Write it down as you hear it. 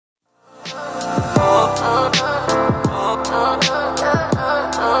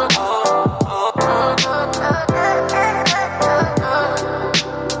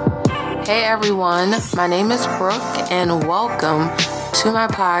everyone. My name is Brooke, and welcome to my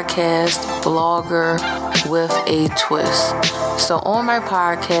podcast, Blogger with a Twist. So on my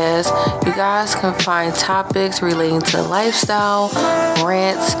podcast, you guys can find topics relating to lifestyle,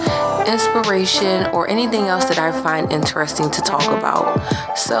 rants, inspiration, or anything else that I find interesting to talk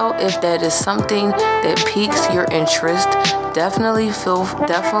about. So if that is something that piques your interest, definitely feel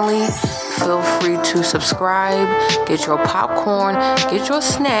free to subscribe, get your popcorn, get your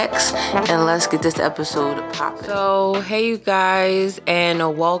snacks, and let's get this episode popping. So, hey you guys,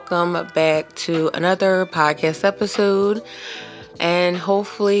 and welcome back to another podcast episode. And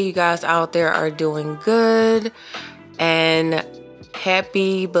hopefully you guys out there are doing good, and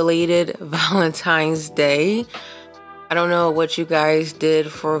happy belated Valentine's Day. I don't know what you guys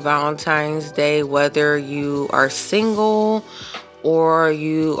did for Valentine's Day, whether you are single or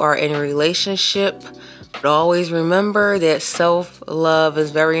you are in a relationship, but always remember that self-love is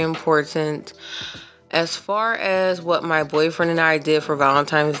very important. As far as what my boyfriend and I did for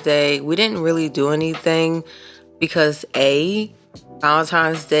Valentine's Day, we didn't really do anything because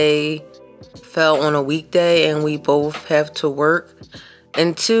Valentine's Day fell on a weekday and we both have to work.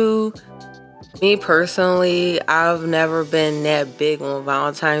 And two, me personally, I've never been that big on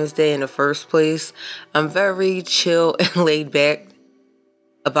Valentine's Day in the first place. I'm very chill and laid back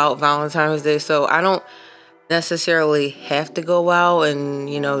about Valentine's Day, so I don't necessarily have to go out and,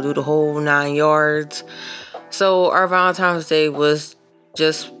 do the whole 9 yards. So our Valentine's Day was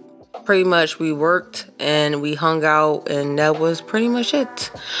just pretty much we worked and we hung out, and that was pretty much it.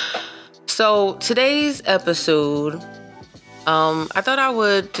 So today's episode, I thought I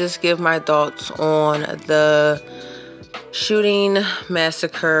would just give my thoughts on the shooting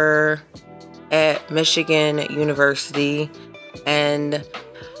massacre at Michigan University. And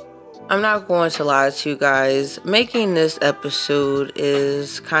I'm not going to lie to you guys, making this episode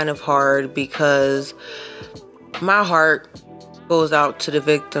is kind of hard because my heart goes out to the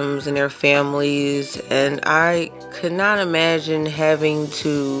victims and their families, and I could not imagine having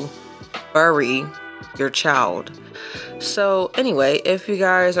to bury your child. So anyway, if you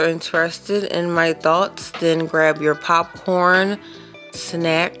guys are interested in my thoughts, then grab your popcorn,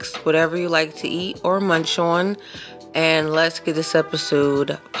 snacks, whatever you like to eat or munch on, and let's get this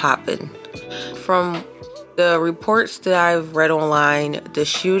episode popping. From the reports that I've read online, the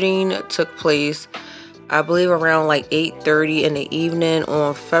shooting took place, I believe, around 8:30 in the evening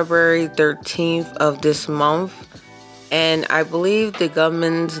on February 13th of this month. And I believe the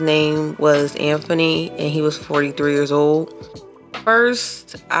gunman's name was Anthony, and he was 43 years old.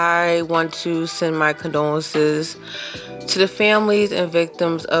 First, I want to send my condolences to the families and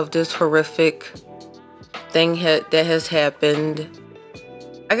victims of this horrific thing that has happened.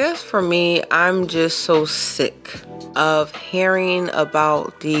 I guess for me, I'm just so sick of hearing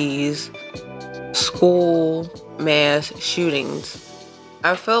about these school mass shootings.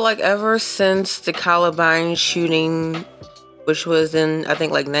 I feel like ever since the Columbine shooting, which was in, I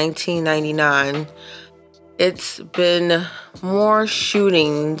think, 1999, it's been more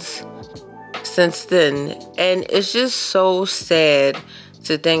shootings since then. And it's just so sad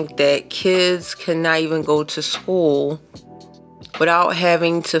to think that kids cannot even go to school without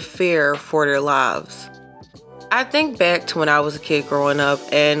having to fear for their lives. I think back to when I was a kid growing up,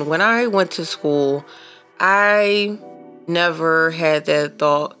 and when I went to school, I never had that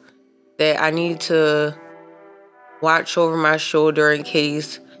thought that I need to watch over my shoulder in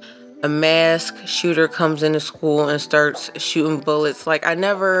case a masked shooter comes into school and starts shooting bullets.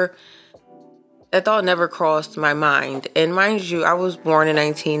 That thought never crossed my mind. And mind you, I was born in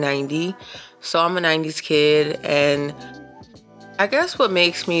 1990, so I'm a 90s kid. And I guess what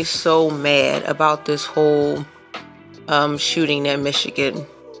makes me so mad about this whole shooting at Michigan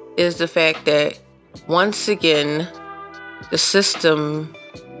is the fact that, once again, the system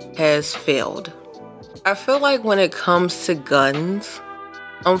has failed. I feel like when it comes to guns,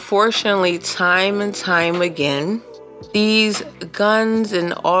 unfortunately, time and time again, these guns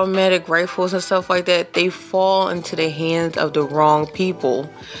and automatic rifles and stuff like that, they fall into the hands of the wrong people.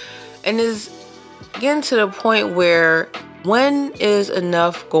 And it's getting to the point where, when is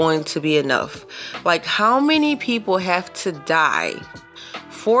enough going to be enough? How many people have to die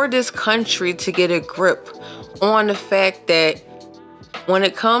for this country to get a grip on the fact that when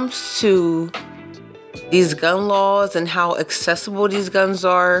it comes to these gun laws and how accessible these guns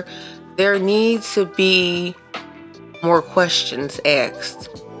are, there needs to be more questions asked.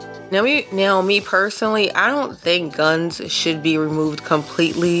 Now, me personally, I don't think guns should be removed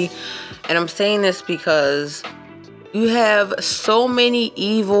completely. And I'm saying this because you have so many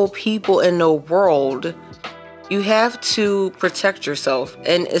evil people in the world you have to protect yourself.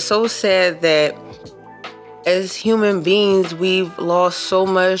 And it's so sad that as human beings, we've lost so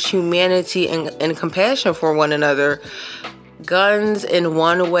much humanity and compassion for one another. Guns, in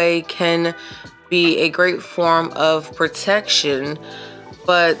one way, can be a great form of protection,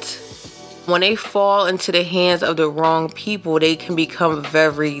 but when they fall into the hands of the wrong people, they can become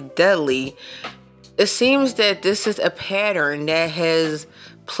very deadly. It seems that this is a pattern that has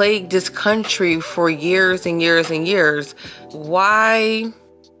plagued this country for years and years and years. Why?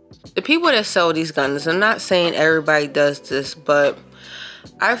 The people that sell these guns, I'm not saying everybody does this, but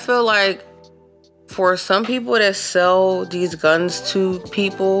I feel like for some people that sell these guns to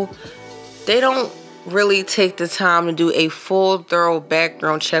people, they don't really take the time to do a full, thorough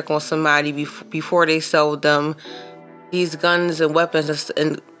background check on somebody before they sell them these guns and weapons.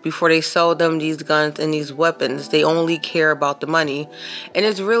 And before they sell them these guns and these weapons, they only care about the money. And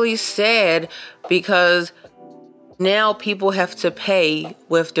it's really sad because now people have to pay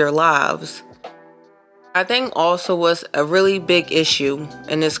with their lives. I think also what's a really big issue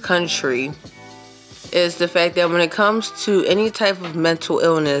in this country is the fact that when it comes to any type of mental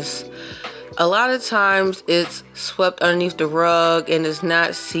illness, a lot of times it's swept underneath the rug and is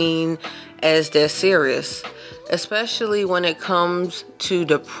not seen as that serious. Especially when it comes to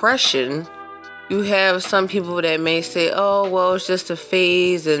depression, you have some people that may say, oh, well, it's just a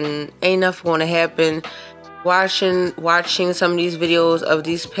phase and ain't nothing going to happen. Watching some of these videos of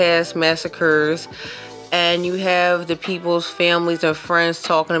these past massacres, and you have the people's families and friends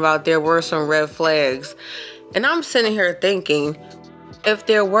talking about there were some red flags. And I'm sitting here thinking, if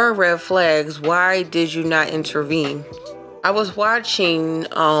there were red flags, why did you not intervene? I was watching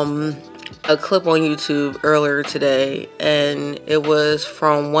a clip on YouTube earlier today, and it was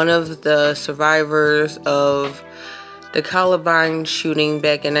from one of the survivors of the Columbine shooting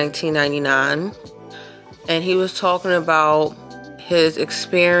back in 1999. And he was talking about his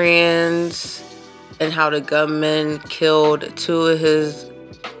experience and how the gunman killed two of his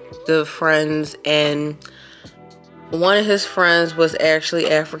good friends. And one of his friends was actually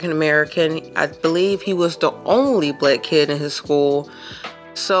African American. I believe he was the only black kid in his school.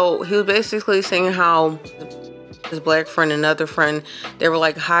 So he was basically saying how his black friend and another friend, they were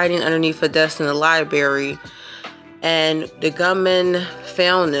like hiding underneath a desk in the library. And the gunman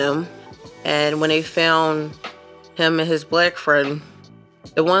found them. And when they found him and his black friend,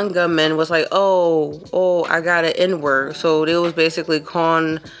 the one gunman was like, oh, I got an N-word. So they was basically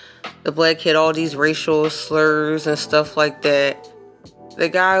calling the black kid all these racial slurs and stuff like that. The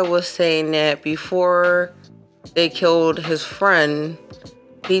guy was saying that before they killed his friend,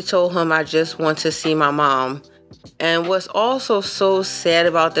 he told him, I just want to see my mom. And what's also so sad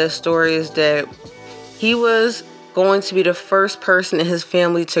about that story is that he was going to be the first person in his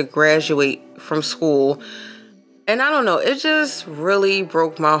family to graduate from school. And I don't know, it just really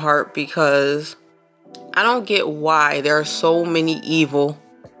broke my heart because I don't get why there are so many evil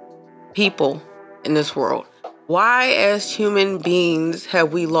people in this world. Why, as human beings,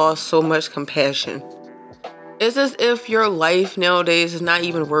 have we lost so much compassion? It's as if your life nowadays is not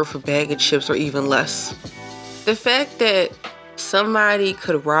even worth a bag of chips or even less. The fact that somebody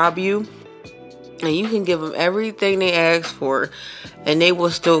could rob you and you can give them everything they ask for and they will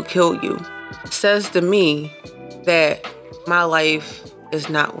still kill you says to me that my life is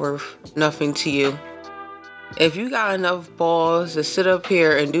not worth nothing to you. If you got enough balls to sit up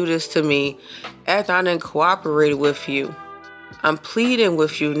here and do this to me after I done cooperated with you, I'm pleading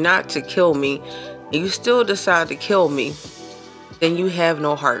with you not to kill me, and you still decide to kill me, then you have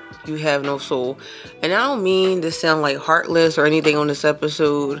no heart. You have no soul. And I don't mean to sound like heartless or anything on this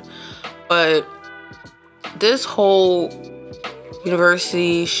episode, but this whole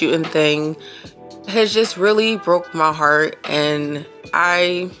university shooting thing has just really broke my heart, and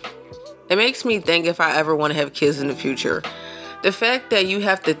it makes me think if I ever want to have kids in the future. The fact that you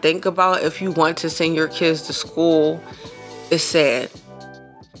have to think about if you want to send your kids to school is sad.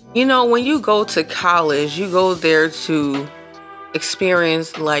 You know, when you go to college, you go there to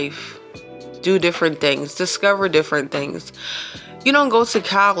experience life, do different things, discover different things. You don't go to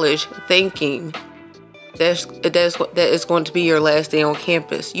college thinking that it's going to be your last day on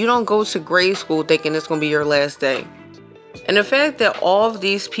campus. You don't go to grade school thinking it's going to be your last day. And the fact that all of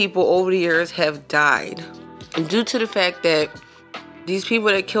these people over the years have died, and due to the fact that these people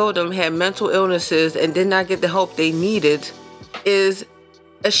that killed them had mental illnesses and did not get the help they needed, is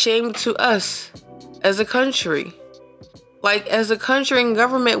a shame to us as a country. Like, as a country and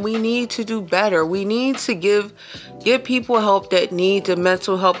government, we need to do better. We need to give people help that need the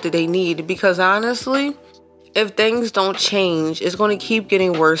mental help that they need. Because honestly, if things don't change, it's going to keep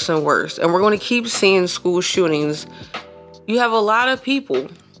getting worse and worse. And we're going to keep seeing school shootings. You have a lot of people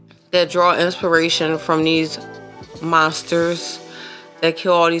that draw inspiration from these monsters that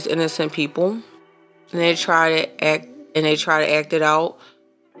kill all these innocent people. And they try to act it out.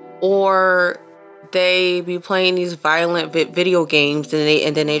 Or they be playing these violent video games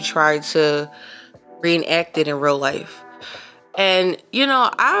and then they try to reenact it in real life. And,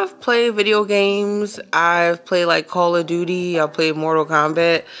 I've played video games. I've played like Call of Duty. I played Mortal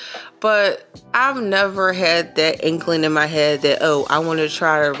Kombat. But I've never had that inkling in my head that, I want to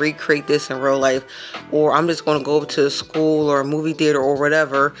try to recreate this in real life. Or I'm just going to go to a school or a movie theater or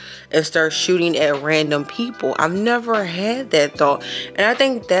whatever and start shooting at random people. I've never had that thought. And I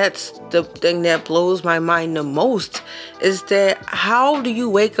think that's the thing that blows my mind the most, is that how do you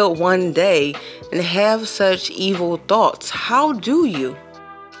wake up one day and have such evil thoughts? How do you?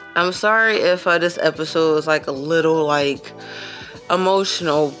 I'm sorry if this episode is like a little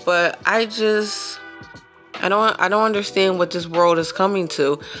emotional, but I don't understand what this world is coming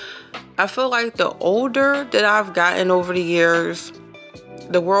to. I feel like the older that I've gotten over the years,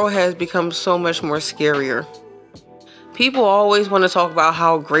 the world has become so much more scarier. People always want to talk about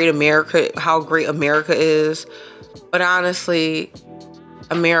how great America is, but honestly,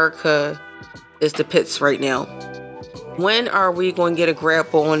 America is the pits right now. When are we going to get a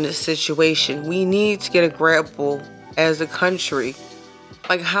grapple on this situation? We need to get a grapple as a country.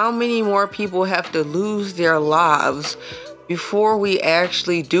 Like, how many more people have to lose their lives before we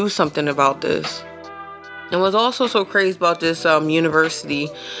actually do something about this? And what's also so crazy about this university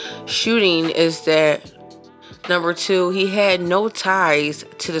shooting is that, number two, he had no ties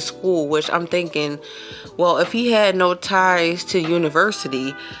to the school, which I'm thinking, well, if he had no ties to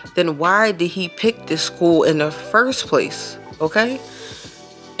university, then why did he pick this school in the first place? Okay?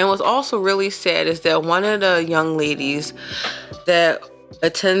 And what's also really sad is that one of the young ladies that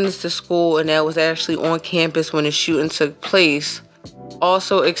attends the school and that was actually on campus when the shooting took place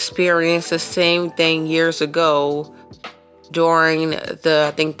also experienced the same thing years ago during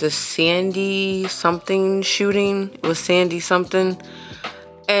the Sandy something shooting. It was Sandy something.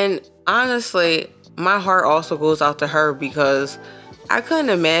 And honestly, my heart also goes out to her, because I couldn't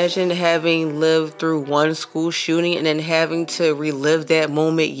imagine having lived through one school shooting and then having to relive that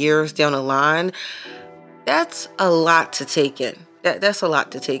moment years down the line. That's a lot to take in. That's a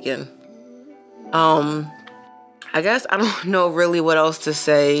lot to take in. I guess I don't know really what else to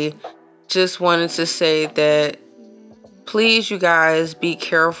say. Just wanted to say that please, you guys, be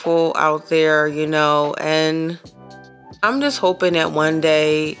careful out there, and I'm just hoping that one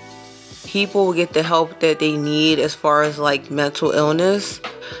day people will get the help that they need as far as mental illness.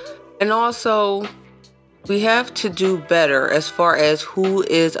 And also, we have to do better as far as who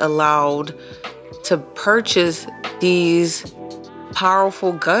is allowed to purchase these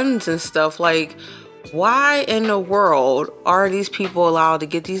powerful guns and stuff. Like, why in the world are these people allowed to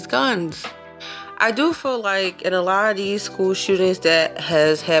get these guns? I do feel like in a lot of these school shootings that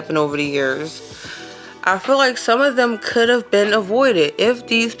has happened over the years, I feel like some of them could have been avoided if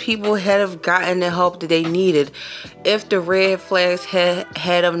these people had have gotten the help that they needed, if the red flags had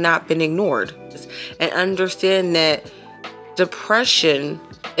have not been ignored. And understand that depression,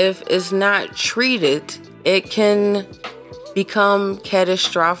 if it's not treated, it can become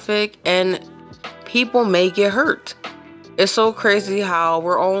catastrophic and people may get hurt. It's so crazy how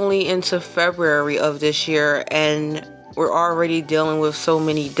we're only into February of this year and we're already dealing with so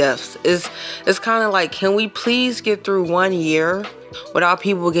many deaths. It's kind of like, can we please get through 1 year without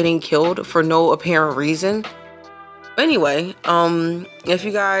people getting killed for no apparent reason? Anyway, if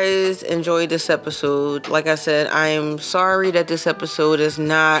you guys enjoyed this episode, like I said, I am sorry that this episode is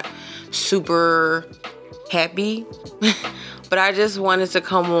not super happy, but I just wanted to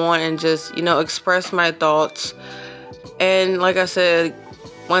come on and just, express my thoughts. And like I said,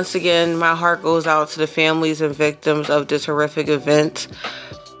 once again, my heart goes out to the families and victims of this horrific event.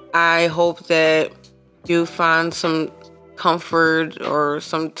 I hope that you find some comfort or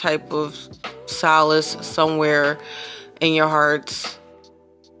some type of solace somewhere in your hearts.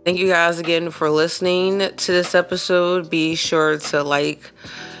 Thank you guys again for listening to this episode. Be sure to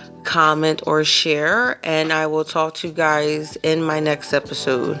comment, or share, and I will talk to you guys in my next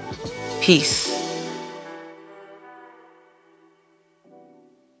episode. Peace.